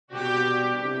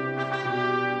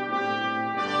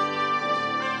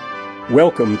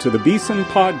Welcome to the Beeson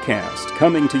Podcast,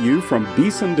 coming to you from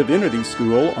Beeson Divinity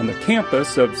School on the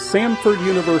campus of Samford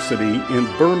University in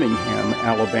Birmingham,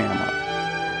 Alabama.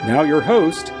 Now your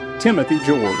host, Timothy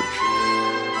George.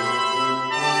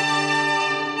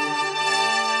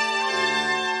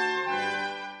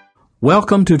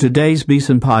 Welcome to today's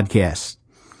Beeson Podcast.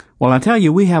 Well, I tell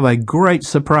you, we have a great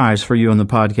surprise for you on the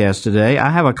podcast today.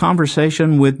 I have a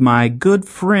conversation with my good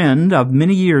friend of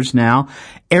many years now,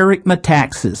 Eric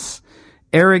Metaxas.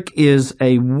 Eric is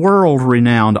a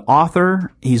world-renowned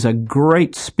author. He's a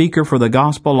great speaker for the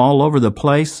gospel all over the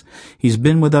place. He's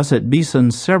been with us at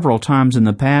Beeson several times in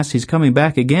the past. He's coming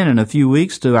back again in a few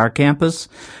weeks to our campus.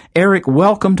 Eric,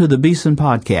 welcome to the Beeson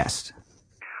Podcast.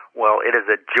 Well, it is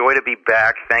a joy to be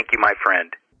back. Thank you, my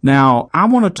friend. Now, I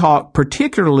want to talk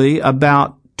particularly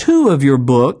about two of your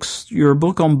books, your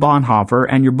book on Bonhoeffer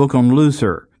and your book on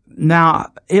Luther.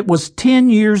 Now, it was 10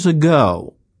 years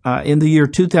ago, in the year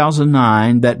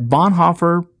 2009, that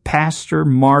Bonhoeffer, Pastor,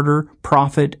 Martyr,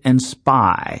 Prophet, and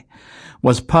Spy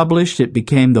was published. It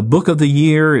became the book of the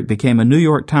year. It became a New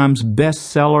York Times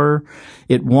bestseller.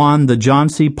 It won the John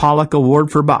C. Pollock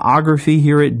Award for Biography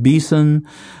here at Beeson.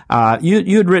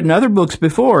 You had written other books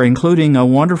before, including a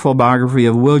wonderful biography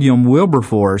of William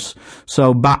Wilberforce.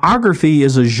 So biography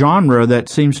is a genre that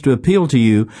seems to appeal to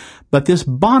you. But this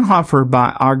Bonhoeffer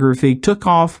biography took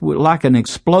off like an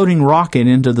exploding rocket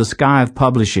into the sky of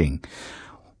publishing.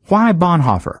 Why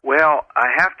Bonhoeffer? Well, I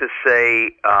have to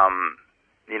say,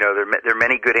 there are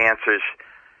many good answers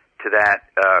to that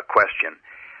question.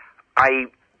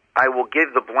 I will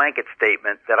give the blanket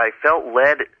statement that I felt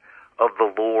led of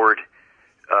the Lord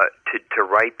to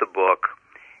write the book,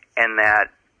 and that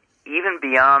even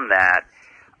beyond that,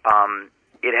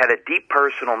 it had a deep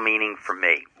personal meaning for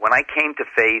me. When I came to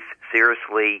faith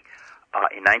seriously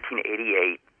in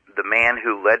 1988, the man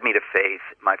who led me to faith,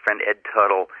 my friend Ed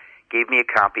Tuttle, gave me a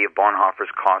copy of Bonhoeffer's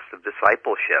Cost of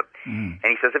Discipleship. And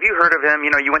he says, have you heard of him?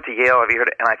 You went to Yale, have you heard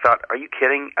of him? And I thought, are you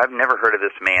kidding? I've never heard of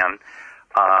this man.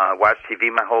 Watched TV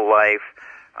my whole life,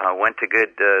 went to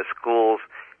good schools,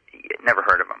 never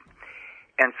heard of him.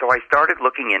 And so I started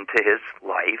looking into his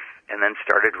life and then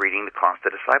started reading The Cost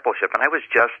of Discipleship. And I was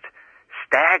just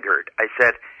staggered. I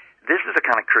said, this is the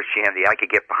kind of Christianity I could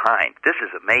get behind. This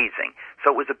is amazing.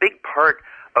 So it was a big part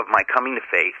of my coming to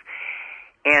faith.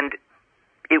 And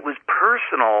it was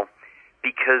personal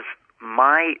because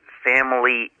my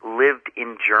family lived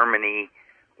in Germany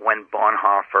when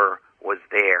Bonhoeffer was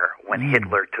there, when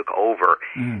Hitler took over.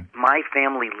 My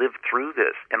family lived through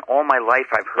this, and all my life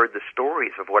I've heard the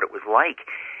stories of what it was like.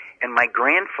 And my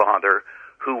grandfather,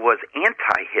 who was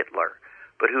anti-Hitler,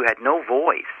 but who had no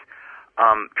voice,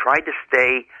 tried to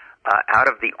stay out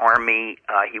of the army.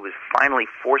 He was finally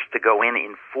forced to go in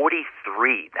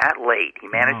 43, that late. He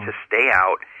managed to stay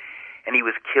out. And he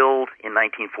was killed in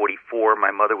 1944.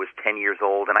 My mother was 10 years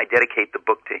old, and I dedicate the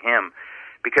book to him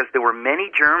because there were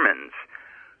many Germans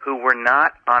who were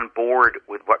not on board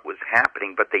with what was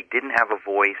happening, but they didn't have a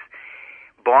voice.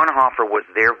 Bonhoeffer was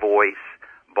their voice.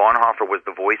 Bonhoeffer was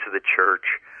the voice of the church.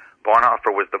 Bonhoeffer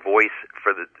was the voice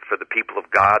for the people of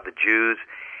God, the Jews.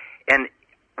 And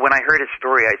when I heard his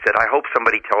story, I said, I hope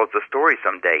somebody tells the story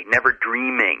someday, never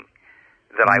dreaming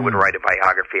that I would write a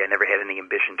biography. I never had any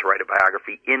ambition to write a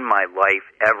biography in my life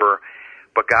ever,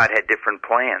 but God had different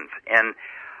plans. And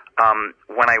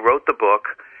when I wrote the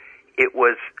book, it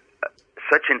was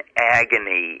such an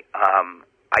agony.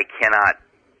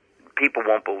 People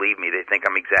won't believe me. They think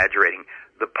I'm exaggerating.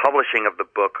 The publishing of the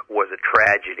book was a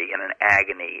tragedy and an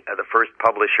agony. The first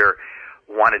publisher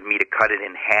wanted me to cut it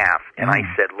in half, and I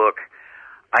said, look,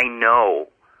 I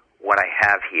know what I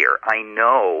have here. I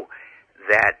know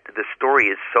that the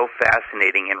story is so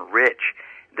fascinating and rich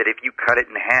that if you cut it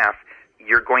in half,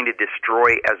 you're going to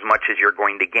destroy as much as you're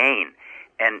going to gain.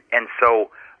 And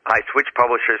so I switched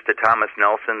publishers to Thomas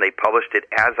Nelson. They published it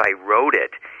as I wrote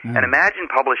it. And imagine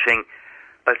publishing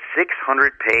a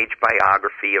 600-page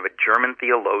biography of a German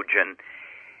theologian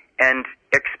and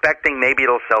expecting maybe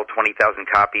it'll sell 20,000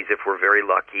 copies if we're very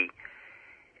lucky,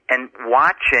 and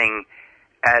watching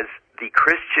as the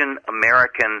Christian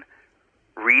American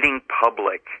reading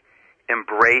public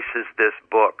embraces this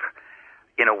book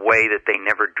in a way that they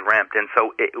never dreamt. And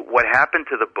so what happened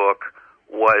to the book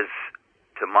was,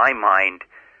 to my mind,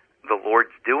 the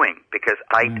Lord's doing, because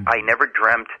I never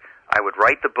dreamt I would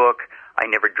write the book. I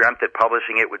never dreamt that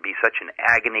publishing it would be such an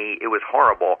agony. It was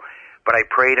horrible, but I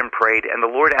prayed and prayed, and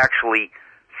the Lord actually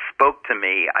spoke to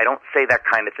me. I don't say that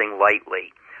kind of thing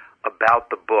lightly about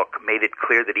the book, made it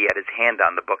clear that he had his hand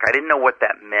on the book. I didn't know what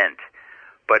that meant.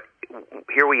 But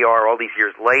here we are all these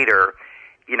years later,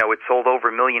 it sold over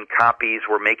 1 million copies.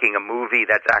 We're making a movie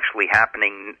that's actually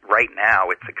happening right now.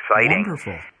 It's exciting.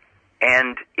 Wonderful.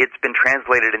 And it's been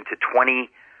translated into 20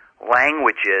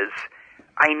 languages.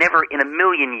 I never, in a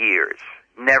million years,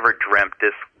 never dreamt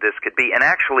this could be. And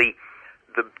actually,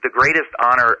 the greatest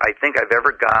honor I think I've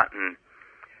ever gotten,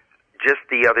 just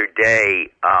the other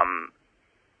day,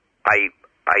 I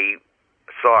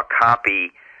saw a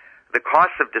copy, The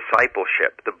Cost of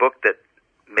Discipleship, the book that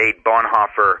made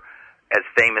Bonhoeffer as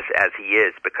famous as he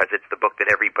is, because it's the book that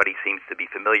everybody seems to be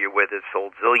familiar with, has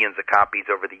sold zillions of copies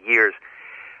over the years.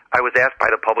 I was asked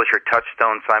by the publisher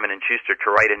Touchstone, Simon & Schuster, to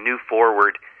write a new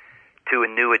foreword to a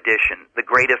new edition, the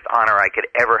greatest honor I could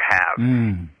ever have.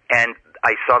 And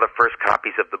I saw the first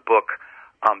copies of the book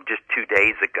just 2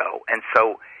 days ago. And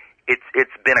so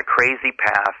it's been a crazy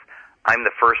path. I'm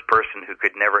the first person who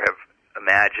could never have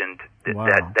imagined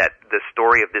that the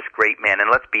story of this great man,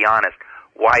 and let's be honest,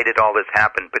 why did all this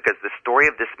happen? Because the story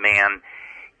of this man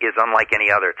is unlike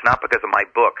any other. It's not because of my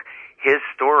book. His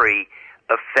story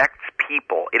affects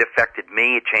people. It affected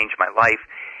me. It changed my life.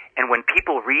 And when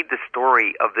people read the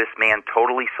story of this man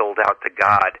totally sold out to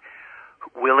God,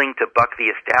 willing to buck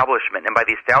the establishment, and by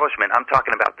the establishment, I'm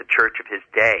talking about the church of his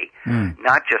day,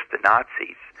 not just the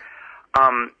Nazis.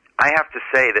 I have to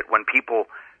say that when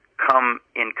people come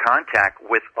in contact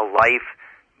with a life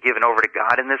given over to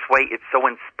God in this way, it's so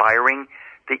inspiring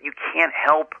that you can't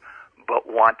help but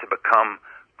want to become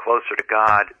closer to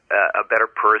God, a better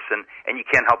person, and you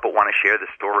can't help but want to share the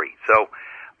story. So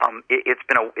it's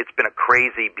been a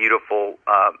crazy, beautiful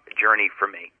journey for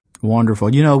me. Wonderful.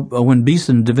 When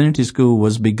Beeson Divinity School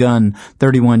was begun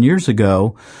 31 years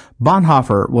ago,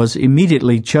 Bonhoeffer was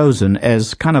immediately chosen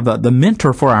as kind of the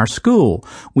mentor for our school.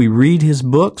 We read his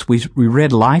books. We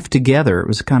read Life Together. It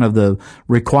was kind of the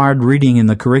required reading in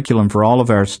the curriculum for all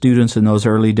of our students in those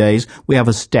early days. We have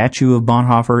a statue of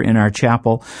Bonhoeffer in our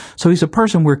chapel. So he's a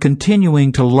person we're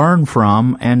continuing to learn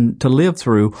from and to live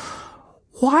through.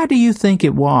 Why do you think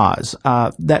it was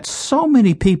that so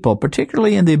many people,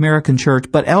 particularly in the American church,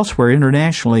 but elsewhere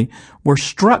internationally, were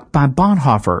struck by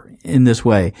Bonhoeffer in this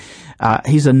way?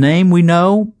 He's a name we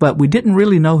know, but we didn't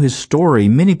really know his story.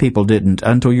 Many people didn't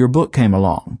until your book came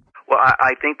along. Well,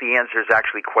 I think the answer is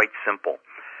actually quite simple.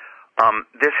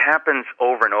 This happens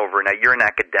over and over. Now, you're an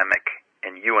academic,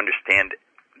 and you understand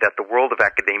that the world of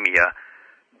academia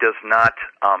does not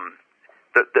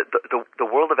the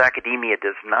world of academia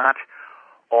does not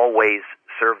always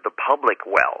serve the public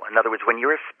well. In other words, when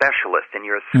you're a specialist and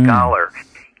you're a scholar,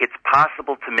 it's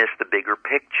possible to miss the bigger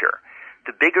picture.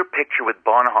 The bigger picture with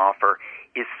Bonhoeffer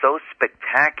is so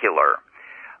spectacular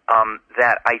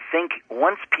that I think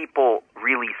once people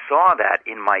really saw that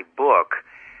in my book,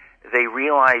 they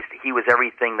realized he was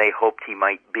everything they hoped he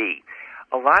might be.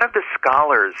 A lot of the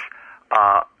scholars,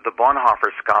 the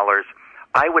Bonhoeffer scholars,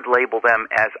 I would label them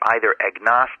as either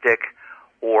agnostic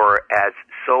or as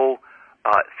so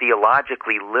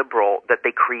theologically liberal that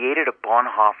they created a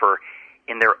Bonhoeffer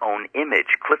in their own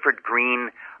image. Clifford Green,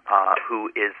 who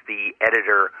is the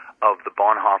editor of the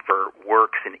Bonhoeffer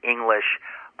works in English,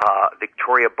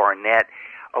 Victoria Barnett,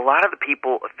 a lot of the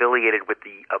people affiliated with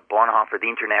the Bonhoeffer, the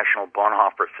International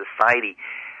Bonhoeffer Society,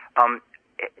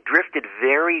 drifted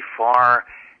very far,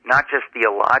 not just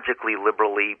theologically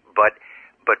liberally, but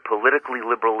politically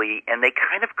liberally, and they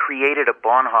kind of created a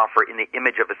Bonhoeffer in the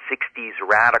image of a 60s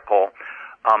radical,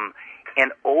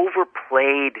 and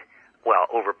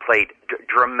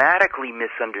dramatically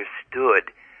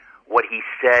misunderstood what he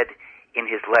said in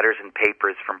his letters and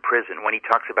papers from prison. When he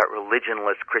talks about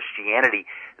religionless Christianity,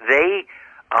 they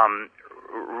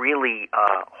really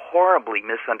horribly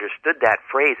misunderstood that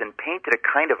phrase and painted a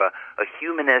kind of a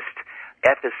humanist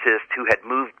ethicist who had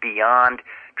moved beyond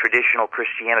traditional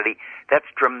Christianity. That's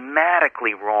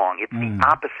dramatically wrong. It's the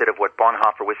opposite of what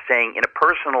Bonhoeffer was saying in a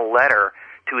personal letter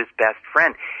to his best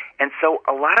friend. And so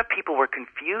a lot of people were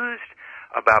confused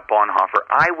about Bonhoeffer.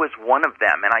 I was one of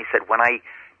them, and I said, when I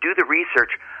do the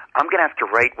research, I'm going to have to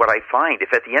write what I find.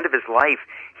 If at the end of his life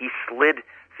he slid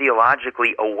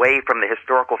theologically away from the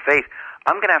historical faith,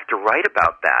 I'm going to have to write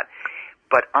about that.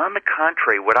 But on the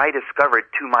contrary, what I discovered,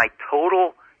 to my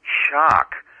total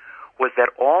shock, was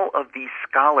that all of these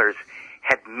scholars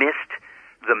had missed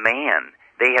the man.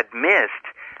 They had missed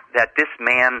that this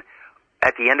man,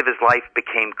 at the end of his life,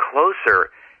 became closer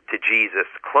to Jesus,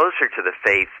 closer to the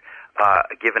faith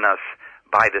given us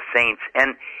by the saints.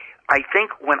 And I think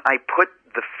when I put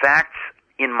the facts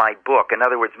in my book, in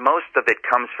other words, most of it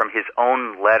comes from his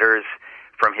own letters,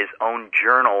 from his own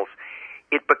journals,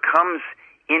 it becomes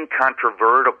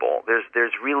incontrovertible.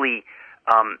 There's really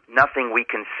nothing we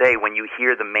can say when you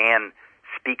hear the man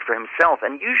speak for himself.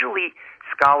 And usually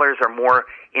scholars are more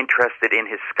interested in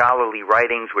his scholarly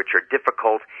writings, which are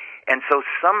difficult. And so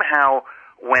somehow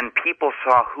when people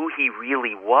saw who he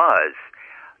really was,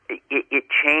 it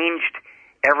changed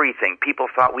everything. People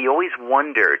thought, we always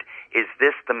wondered, is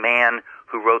this the man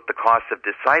who wrote The Cost of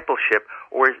Discipleship,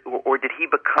 or did he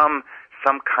become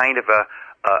some kind of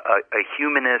a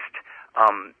humanist,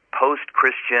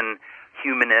 post-Christian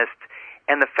humanist?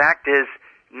 And the fact is,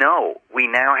 no, we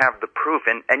now have the proof.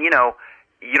 And you know,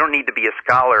 you don't need to be a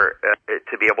scholar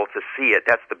to be able to see it.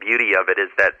 That's the beauty of it, is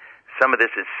that some of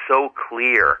this is so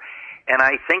clear. And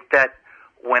I think that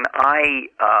when I,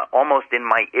 almost in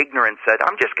my ignorance, said,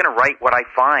 I'm just going to write what I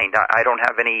find. I don't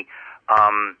have any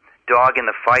dog in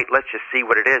the fight. Let's just see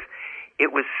what it is.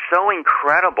 It was so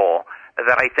incredible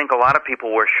that I think a lot of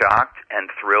people were shocked and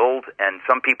thrilled, and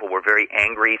some people were very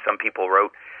angry. Some people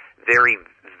wrote very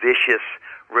vicious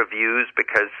reviews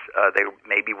because they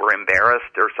maybe were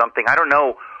embarrassed or something. I don't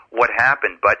know what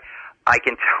happened, but I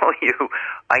can tell you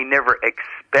I never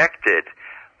expected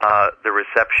the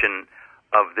reception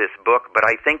of this book. But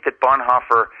I think that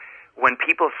Bonhoeffer, when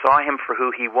people saw him for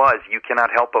who he was, you cannot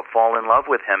help but fall in love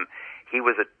with him. He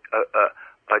was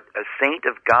a saint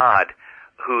of God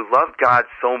who loved God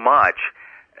so much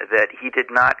that he did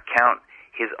not count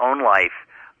his own life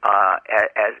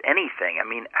as anything. I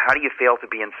mean, how do you fail to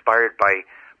be inspired by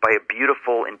a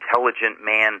beautiful, intelligent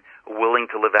man willing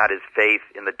to live out his faith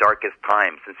in the darkest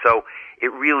times? And so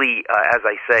it really, as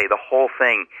I say, the whole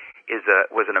thing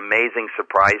was an amazing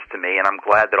surprise to me, and I'm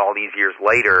glad that all these years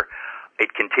later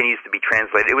it continues to be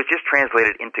translated. It was just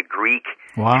translated into Greek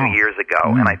 2 years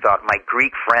ago, and I thought my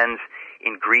Greek friends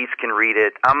in Greece can read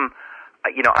it. I'm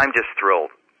just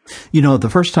thrilled. You know, the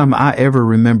first time I ever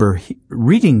remember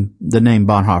reading the name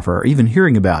Bonhoeffer, or even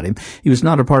hearing about him, he was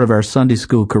not a part of our Sunday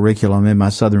school curriculum in my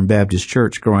Southern Baptist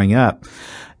church growing up.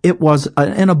 It was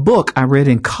in a book I read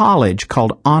in college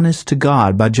called Honest to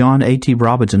God by John A.T.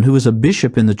 Robinson, who was a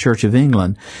bishop in the Church of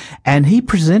England. And he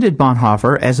presented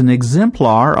Bonhoeffer as an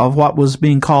exemplar of what was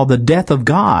being called the death of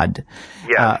God.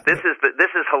 Yes, this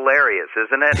is hilarious,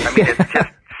 isn't it? I mean, it's just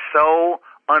so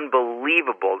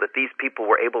unbelievable that these people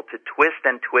were able to twist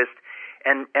and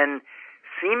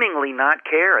seemingly not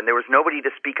care, and there was nobody to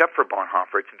speak up for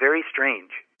Bonhoeffer. It's very strange.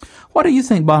 What do you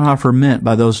think Bonhoeffer meant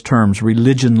by those terms,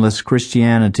 religionless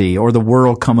Christianity or the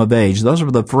world come of age? Those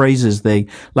are the phrases they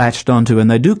latched onto, and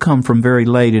they do come from very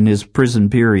late in his prison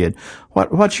period.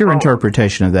 What's your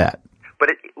interpretation of that? But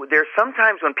there's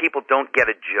sometimes when people don't get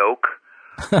a joke,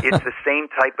 it's the same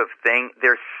type of thing.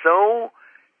 They're so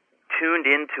tuned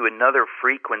into another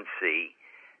frequency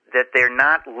that they're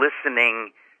not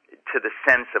listening to the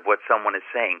sense of what someone is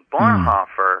saying.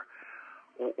 Bonhoeffer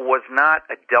was not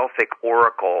a Delphic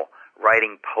oracle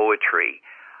writing poetry.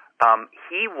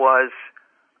 He was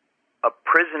a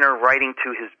prisoner writing to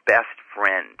his best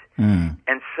friend.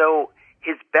 And so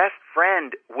his best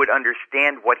friend would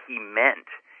understand what he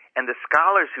meant. And the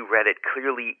scholars who read it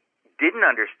clearly didn't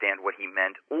understand what he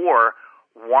meant or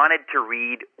wanted to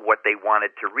read what they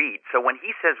wanted to read. So when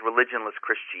he says religionless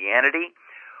Christianity,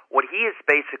 what he is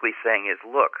basically saying is,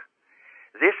 look,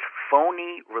 this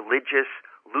phony religious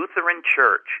Lutheran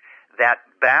church that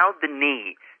bowed the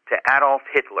knee to Adolf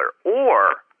Hitler,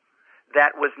 or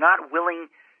that was not willing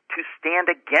to stand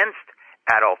against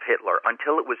Adolf Hitler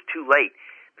until it was too late,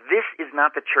 this is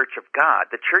not the Church of God.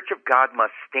 The Church of God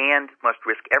must stand, must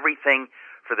risk everything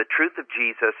for the truth of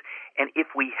Jesus, and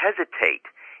if we hesitate,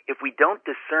 if we don't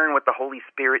discern what the Holy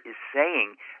Spirit is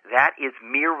saying, that is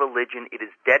mere religion, it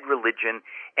is dead religion,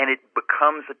 and it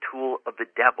becomes a tool of the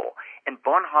devil. And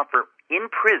Bonhoeffer, in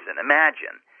prison,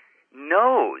 imagine,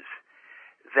 knows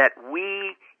that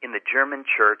we in the German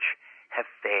church have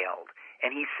failed.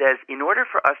 And he says, in order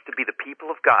for us to be the people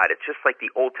of God, it's just like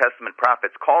the Old Testament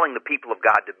prophets calling the people of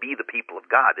God to be the people of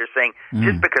God. They're saying,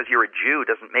 just because you're a Jew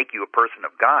doesn't make you a person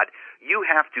of God. You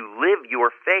have to live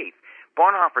your faith.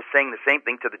 Bonhoeffer is saying the same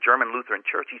thing to the German Lutheran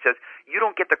Church. He says, you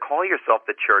don't get to call yourself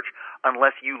the church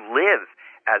unless you live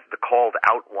as the called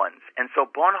out ones. And so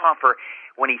Bonhoeffer,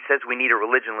 when he says we need a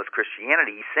religionless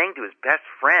Christianity, he's saying to his best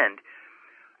friend,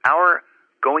 our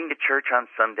going to church on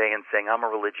Sunday and saying, I'm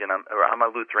a Lutheran,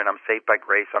 I'm saved by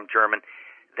grace, I'm German,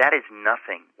 that is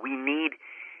nothing. We need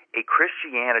a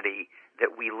Christianity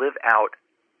that we live out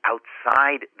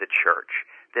outside the church,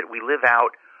 that we live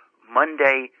out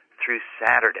Monday through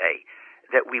Saturday,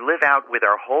 that we live out with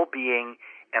our whole being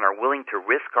and are willing to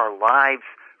risk our lives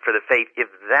for the faith. If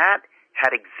that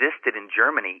had existed in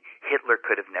Germany, Hitler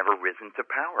could have never risen to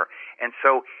power. And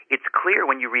so it's clear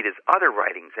when you read his other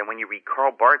writings and when you read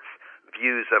Karl Barth's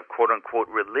views of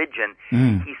quote-unquote religion,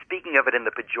 he's speaking of it in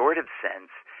the pejorative sense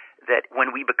that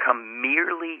when we become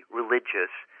merely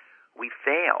religious, we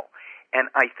fail. And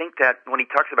I think that when he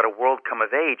talks about a world come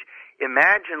of age,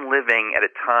 imagine living at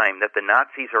a time that the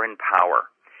Nazis are in power.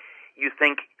 You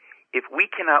think, if we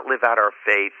cannot live out our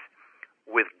faith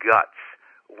with guts,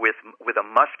 with a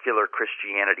muscular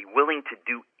Christianity, willing to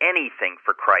do anything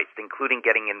for Christ, including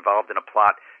getting involved in a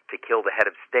plot to kill the head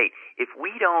of state, if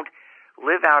we don't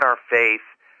live out our faith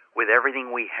with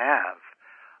everything we have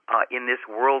in this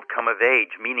world come of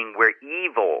age, meaning where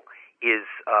evil is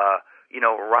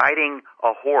riding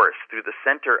a horse through the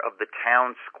center of the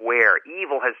town square.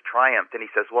 Evil has triumphed, and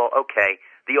he says, well, okay,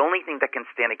 the only thing that can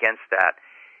stand against that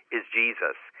is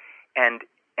Jesus. And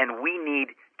we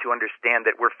need to understand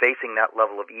that we're facing that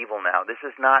level of evil now. This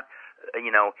is not,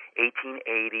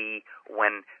 1880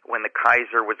 when the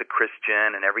Kaiser was a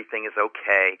Christian and everything is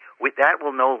okay. That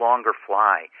will no longer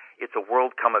fly. It's a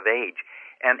world come of age.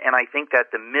 And I think that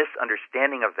the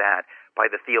misunderstanding of that by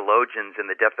the theologians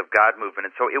in the Death of God movement,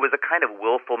 and so it was a kind of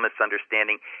willful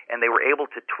misunderstanding, and they were able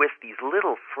to twist these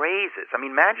little phrases. I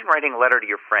mean, imagine writing a letter to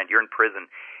your friend, you're in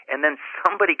prison, and then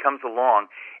somebody comes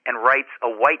along and writes a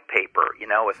white paper,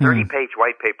 a 30-page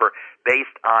white paper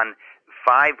based on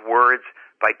 5 words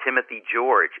by Timothy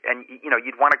George. And,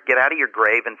 you'd want to get out of your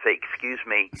grave and say, excuse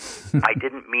me, I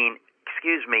didn't mean,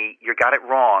 excuse me, you got it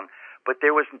wrong. But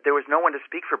there was no one to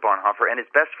speak for Bonhoeffer, and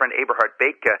his best friend Eberhard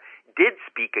Bethge did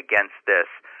speak against this,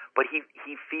 but he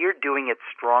feared doing it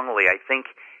strongly. I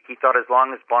think he thought as long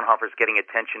as Bonhoeffer's getting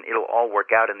attention, it'll all work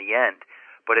out in the end.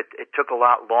 But it took a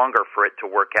lot longer for it to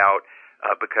work out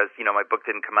because, my book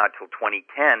didn't come out till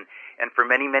 2010, and for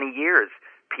many, many years,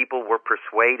 people were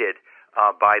persuaded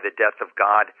by the Death of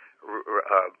God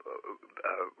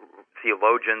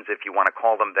theologians, if you want to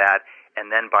call them that, and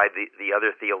then by the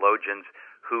other theologians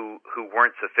who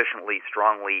weren't sufficiently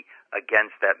strongly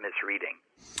against that misreading.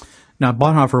 Now,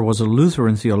 Bonhoeffer was a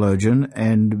Lutheran theologian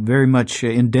and very much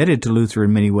indebted to Luther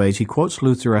in many ways. He quotes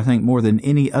Luther, I think, more than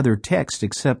any other text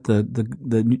except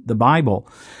the Bible.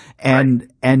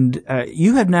 And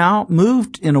you have now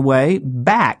moved, in a way,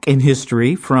 back in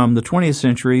history from the 20th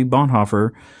century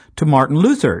Bonhoeffer to Martin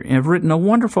Luther, and have written a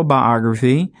wonderful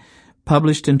biography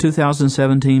published in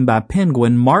 2017 by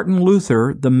Penguin, Martin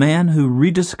Luther, the Man Who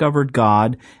Rediscovered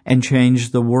God and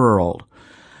Changed the World.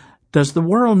 Does the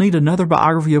world need another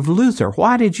biography of Luther?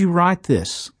 Why did you write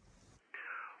this?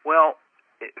 Well,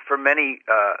 for many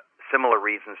similar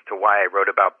reasons to why I wrote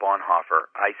about Bonhoeffer.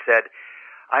 I said,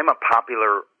 I'm a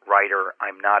popular writer,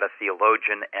 I'm not a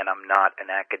theologian, and I'm not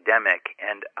an academic,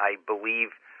 and I believe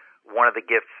one of the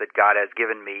gifts that God has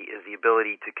given me is the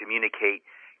ability to communicate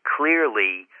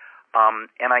clearly.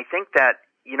 And I think that,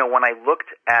 when I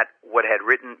looked at what had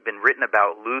been written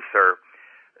about Luther,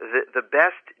 the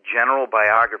best general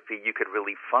biography you could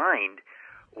really find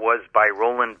was by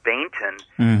Roland Bainton,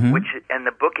 and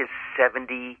the book is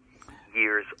 70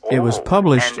 years old. It was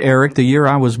published, Eric, the year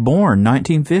I was born,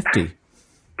 1950.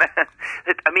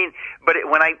 I mean, but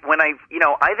when I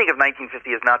I think of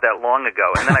 1950 as not that long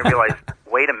ago, and then I realized,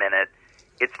 wait a minute,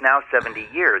 it's now 70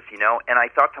 years, and I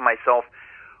thought to myself,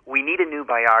 we need a new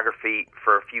biography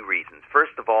for a few reasons.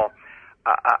 First of all,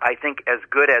 I think as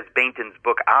good as Bainton's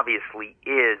book obviously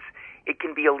is, it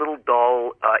can be a little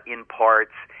dull in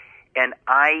parts, and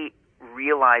I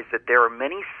realize that there are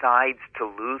many sides to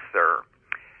Luther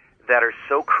that are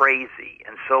so crazy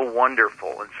and so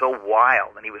wonderful and so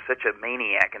wild, and he was such a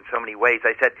maniac in so many ways.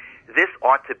 I said, this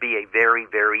ought to be a very,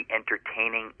 very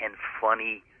entertaining and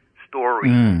funny story,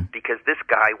 because this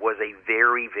guy was a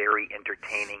very, very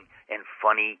entertaining and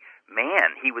funny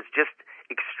man. He was just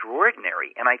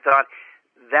extraordinary, and I thought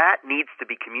that needs to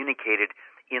be communicated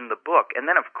in the book. And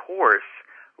then, of course,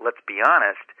 let's be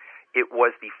honest, it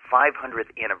was the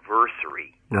 500th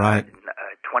anniversary. Right.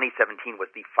 2017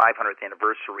 was the 500th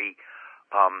anniversary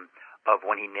of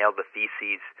when he nailed the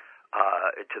theses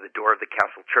to the door of the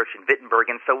Castle Church in Wittenberg,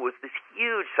 and so it was this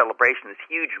huge celebration, this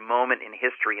huge moment in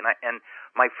history. And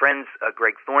my friends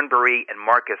Greg Thornbury and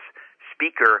Marcus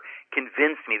Speaker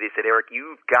convinced me. They said, Eric,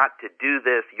 you've got to do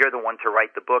this. You're the one to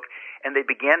write the book. And they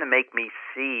began to make me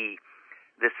see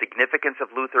the significance of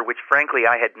Luther, which frankly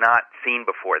I had not seen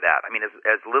before that. I mean,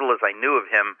 as little as I knew of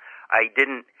him, I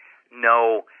didn't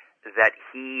know that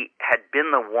he had been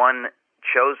the one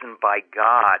chosen by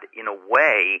God in a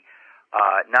way,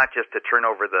 not just to turn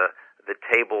over the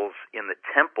tables in the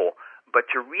temple, but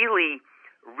to really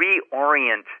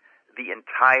reorient the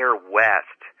entire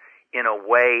West in a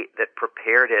way that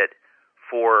prepared it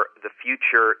for the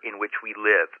future in which we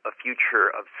live, a future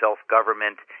of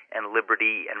self-government and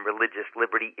liberty and religious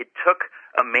liberty. It took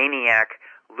a maniac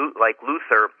like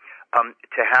Luther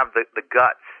to have the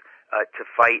guts to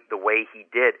fight the way he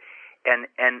did.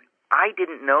 And I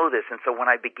didn't know this, and so when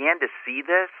I began to see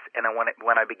this, and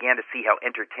when I began to see how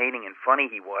entertaining and funny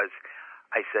he was,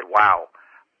 I said, "Wow,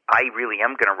 I really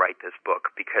am going to write this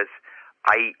book," because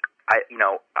I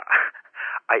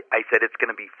said it's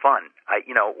going to be fun.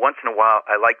 Once in a while,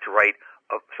 I like to write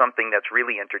something that's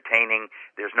really entertaining.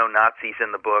 There's no Nazis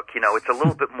in the book. It's a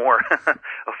little bit more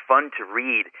fun to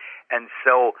read, and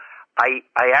so I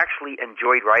actually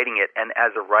enjoyed writing it. And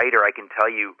as a writer, I can tell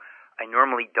you, I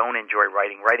normally don't enjoy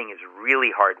writing. Writing is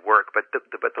really hard work, but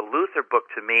the Luther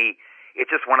book, to me, it's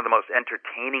just one of the most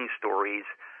entertaining stories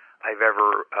I've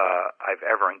ever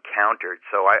encountered.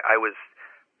 So I was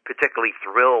particularly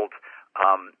thrilled,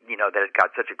 that it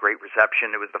got such a great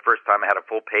reception. It was the first time I had a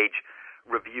full page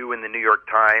review in the New York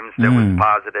Times that was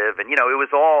positive, and it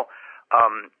was all.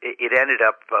 It ended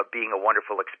up being a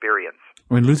wonderful experience.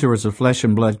 When Luther was a flesh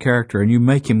and blood character, and you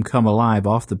make him come alive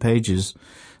off the pages.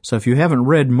 So if you haven't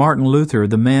read Martin Luther,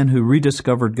 the man who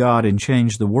rediscovered God and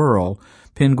changed the world,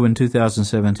 Penguin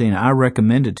 2017, I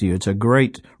recommend it to you. It's a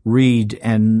great read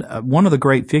and one of the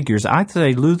great figures. I'd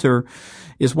say Luther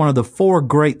is one of the four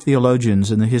great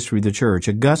theologians in the history of the church.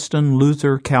 Augustine,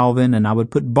 Luther, Calvin, and I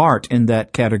would put Barth in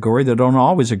that category. They don't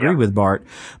always agree with Barth,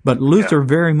 but Luther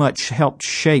very much helped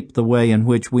shape the way in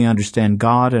which we understand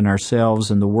God and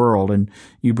ourselves and the world, and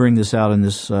you bring this out in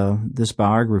this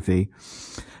biography.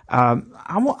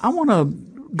 I want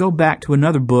to go back to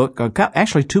another book,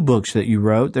 actually two books that you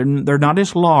wrote. They're not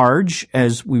as large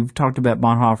as we've talked about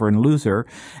Bonhoeffer and Luther,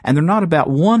 and they're not about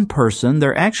one person.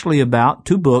 They're actually about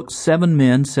two books, 7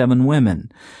 Men, 7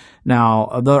 Women.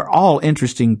 Now, they're all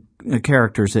interesting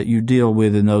characters that you deal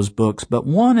with in those books, but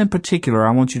one in particular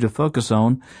I want you to focus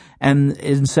on, and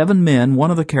in 7 Men,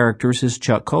 one of the characters is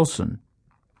Chuck Colson.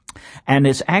 And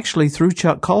it's actually through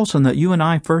Chuck Colson that you and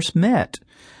I first met.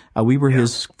 We were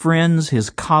his friends, his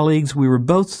colleagues. We were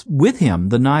both with him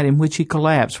the night in which he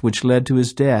collapsed, which led to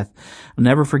his death. I'll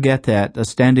never forget that,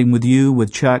 standing with you,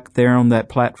 with Chuck there on that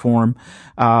platform.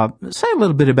 Say a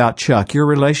little bit about Chuck, your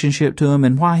relationship to him,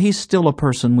 and why he's still a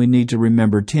person we need to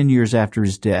remember 10 years after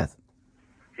his death.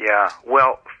 Yeah,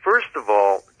 well, first of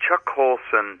all, Chuck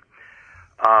Colson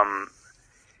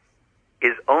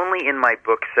is only in my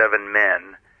book 7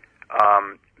 Men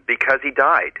because he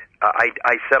died.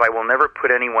 I said I will never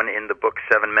put anyone in the book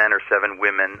 7 Men or 7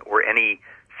 Women or any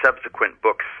subsequent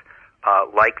books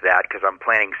like that, because I'm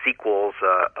planning sequels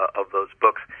of those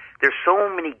books. There's so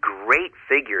many great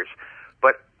figures,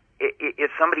 but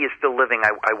if somebody is still living,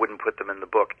 I wouldn't put them in the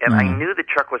book. And I knew that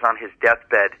Chuck was on his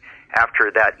deathbed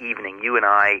after that evening. You and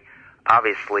I,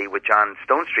 obviously, with John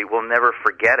Stonestreet, will never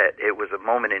forget it. It was a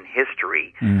moment in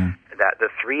history that the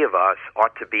three of us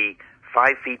ought to be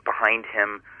 5 feet behind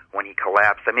him when he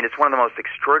collapsed. I mean, it's one of the most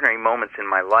extraordinary moments in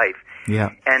my life.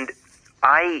 Yeah. And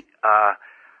I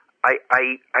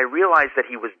realized that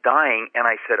he was dying, and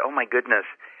I said, "Oh my goodness,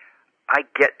 I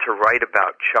get to write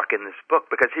about Chuck in this book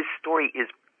because his story is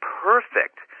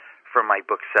perfect for my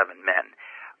book 7 Men."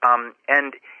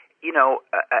 And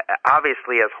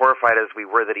obviously, as horrified as we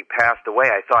were that he passed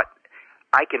away, I thought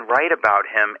I can write about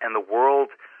him, and the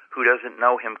world who doesn't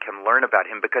know him can learn about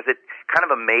him, because it kind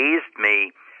of amazed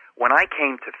me. When I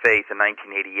came to faith in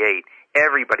 1988,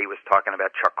 everybody was talking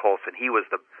about Chuck Colson. He was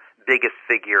the biggest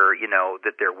figure,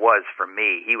 that there was for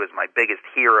me. He was my biggest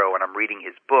hero, and I'm reading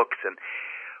his books.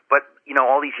 But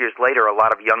all these years later, a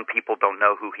lot of young people don't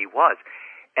know who he was.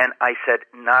 And I said,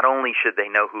 not only should they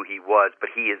know who he was,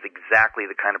 but he is exactly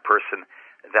the kind of person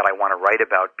that I want to write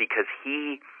about, because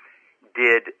he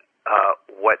did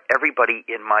what everybody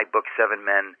in my book 7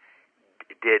 Men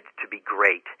did to be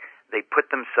great. They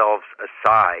put themselves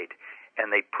aside,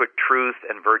 and they put truth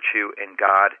and virtue and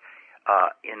God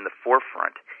in the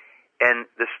forefront. And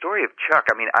the story of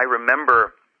Chuck, I mean, I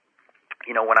remember,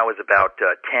 when I was about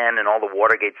 10 and all the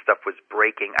Watergate stuff was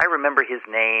breaking, I remember his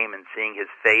name and seeing his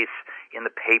face in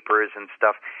the papers and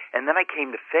stuff. And then I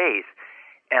came to faith,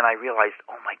 and I realized,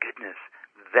 oh my goodness,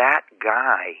 that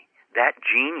guy, that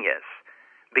genius,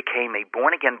 became a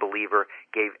born-again believer,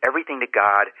 gave everything to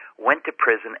God, went to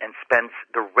prison, and spends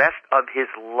the rest of his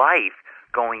life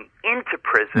going into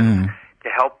prison to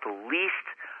help the least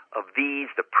of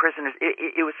these, the prisoners.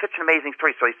 It was such an amazing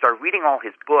story. So I started reading all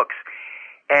his books,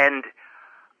 and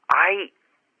I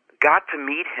got to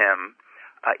meet him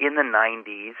in the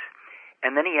 90s,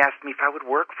 and then he asked me if I would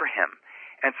work for him.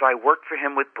 And so I worked for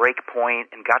him with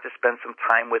Breakpoint and got to spend some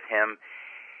time with him.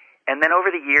 And then over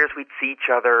the years, we'd see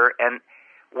each other, and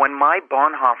when my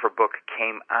Bonhoeffer book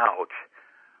came out,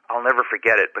 I'll never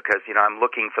forget it, because, I'm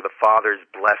looking for the Father's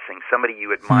blessing, somebody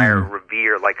you admire,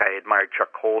 revere, like I admired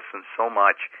Chuck Colson so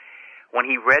much. When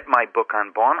he read my book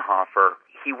on Bonhoeffer,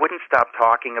 he wouldn't stop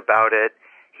talking about it.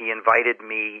 He invited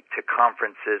me to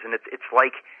conferences, and it's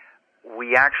like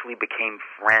we actually became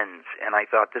friends. And I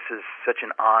thought, this is such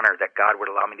an honor that God would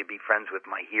allow me to be friends with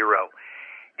my hero.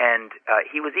 And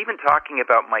he was even talking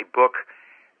about my book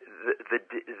the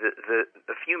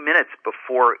few minutes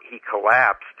before he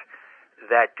collapsed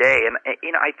that day. And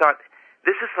I thought,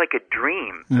 this is like a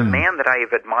dream. The man that I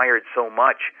have admired so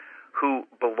much, who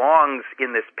belongs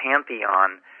in this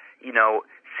pantheon,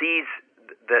 sees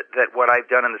that what I've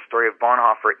done in the story of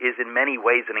Bonhoeffer is in many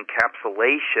ways an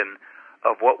encapsulation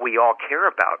of what we all care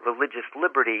about, religious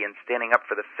liberty and standing up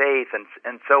for the faith. And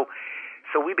so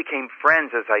we became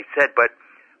friends, as I said. But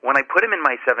when I put him in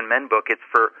my Seven Men book, it's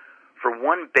for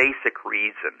one basic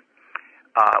reason.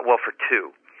 For two.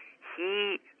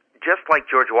 He, just like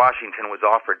George Washington, was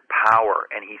offered power,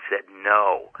 and he said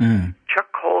no. Chuck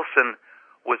Colson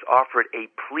was offered a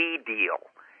plea deal,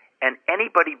 and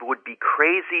anybody would be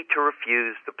crazy to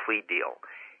refuse the plea deal.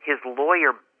 His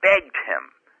lawyer begged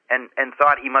him and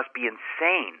thought he must be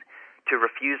insane to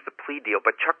refuse the plea deal.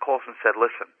 But Chuck Colson said,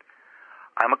 listen,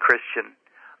 I'm a Christian.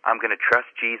 I'm going to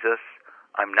trust Jesus.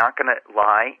 I'm not going to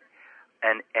lie.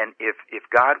 And if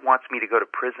God wants me to go to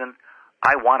prison,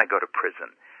 I want to go to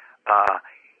prison.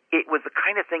 It was the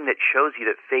kind of thing that shows you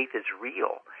that faith is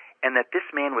real, and that this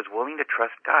man was willing to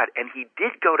trust God. And he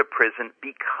did go to prison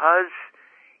because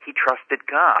he trusted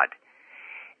God.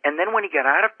 And then when he got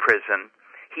out of prison,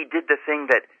 he did the thing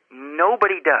that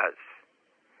nobody does.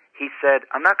 He said,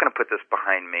 I'm not going to put this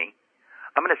behind me.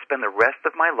 I'm going to spend the rest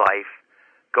of my life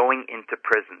going into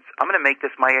prisons. I'm going to make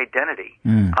this my identity.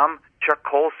 I'm Chuck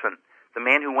Colson, the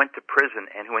man who went to prison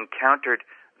and who encountered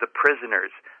the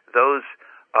prisoners, those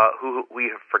who we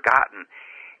have forgotten.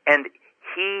 And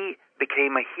he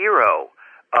became a hero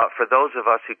for those of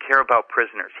us who care about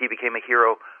prisoners. He became a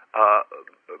hero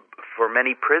for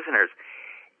many prisoners.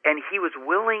 And he was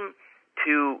willing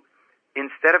to,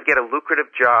 instead of get a lucrative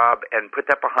job and put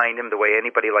that behind him the way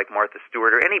anybody like Martha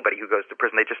Stewart or anybody who goes to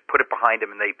prison, they just put it behind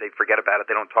him and they forget about it,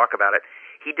 they don't talk about it.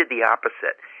 He did the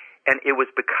opposite. And it was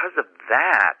because of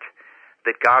that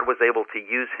God was able to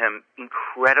use him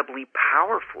incredibly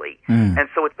powerfully. And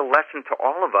so it's a lesson to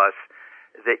all of us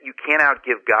that you can't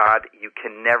outgive God. You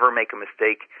can never make a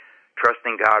mistake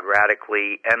trusting God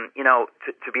radically. And,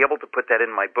 to be able to put that in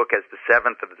my book as the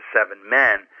seventh of the seven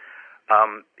men,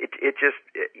 it just,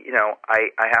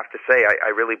 I have to say, I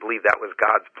really believe that was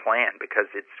God's plan, because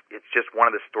it's just one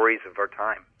of the stories of our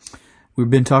time. We've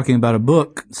been talking about a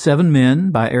book, Seven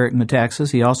Men by Eric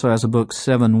Metaxas. He also has a book,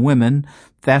 Seven Women,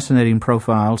 fascinating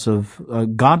profiles of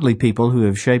godly people who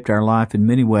have shaped our life in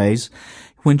many ways.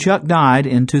 When Chuck died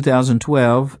in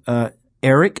 2012,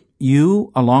 Eric,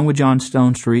 you, along with John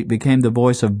Stonestreet, became the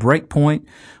voice of Breakpoint,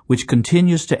 which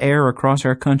continues to air across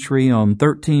our country on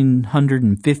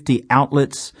 1,350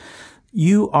 outlets.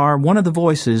 You are one of the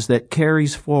voices that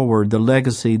carries forward the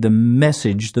legacy, the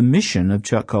message, the mission of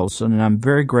Chuck Colson, and I'm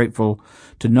very grateful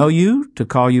to know you, to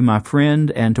call you my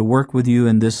friend, and to work with you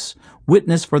in this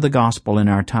witness for the gospel in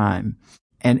our time.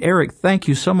 And Eric, thank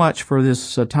you so much for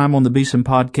this time on the Beeson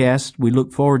Podcast. We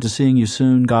look forward to seeing you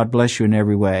soon. God bless you in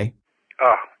every way.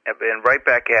 Oh, and right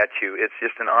back at you. It's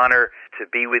just an honor to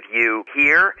be with you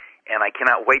here, and I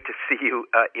cannot wait to see you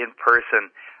in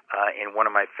person in one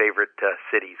of my favorite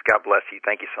cities. God bless you.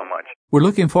 Thank you so much. We're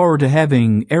looking forward to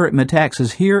having Eric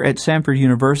Metaxas here at Samford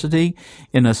University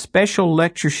in a special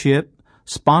lectureship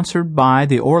sponsored by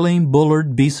the Orlean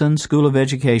Bullard Beeson School of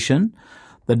Education,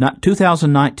 the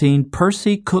 2019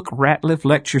 Percy Cook Ratliff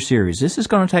Lecture Series. This is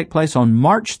going to take place on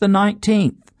March the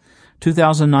 19th,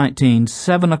 2019,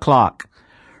 7 o'clock.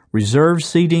 Reserved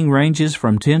seating ranges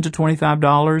from $10 to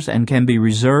 $25 and can be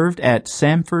reserved at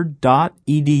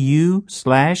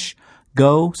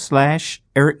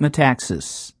samford.edu/go/Eric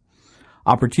Metaxas.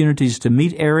 Opportunities to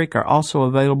meet Eric are also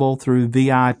available through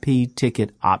VIP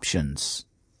ticket options.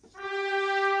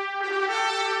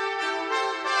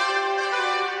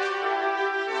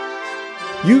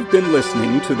 You've been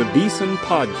listening to the Beeson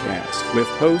Podcast with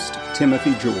host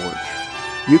Timothy George.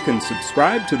 You can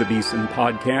subscribe to the Beeson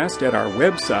Podcast at our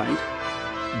website,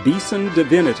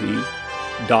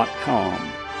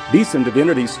 BeesonDivinity.com. Beeson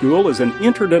Divinity School is an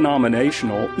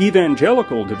interdenominational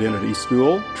evangelical divinity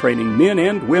school training men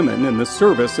and women in the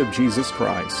service of Jesus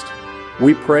Christ.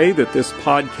 We pray that this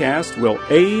podcast will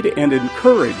aid and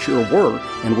encourage your work,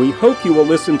 and we hope you will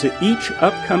listen to each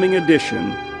upcoming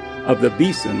edition of the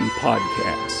Beeson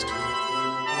Podcast.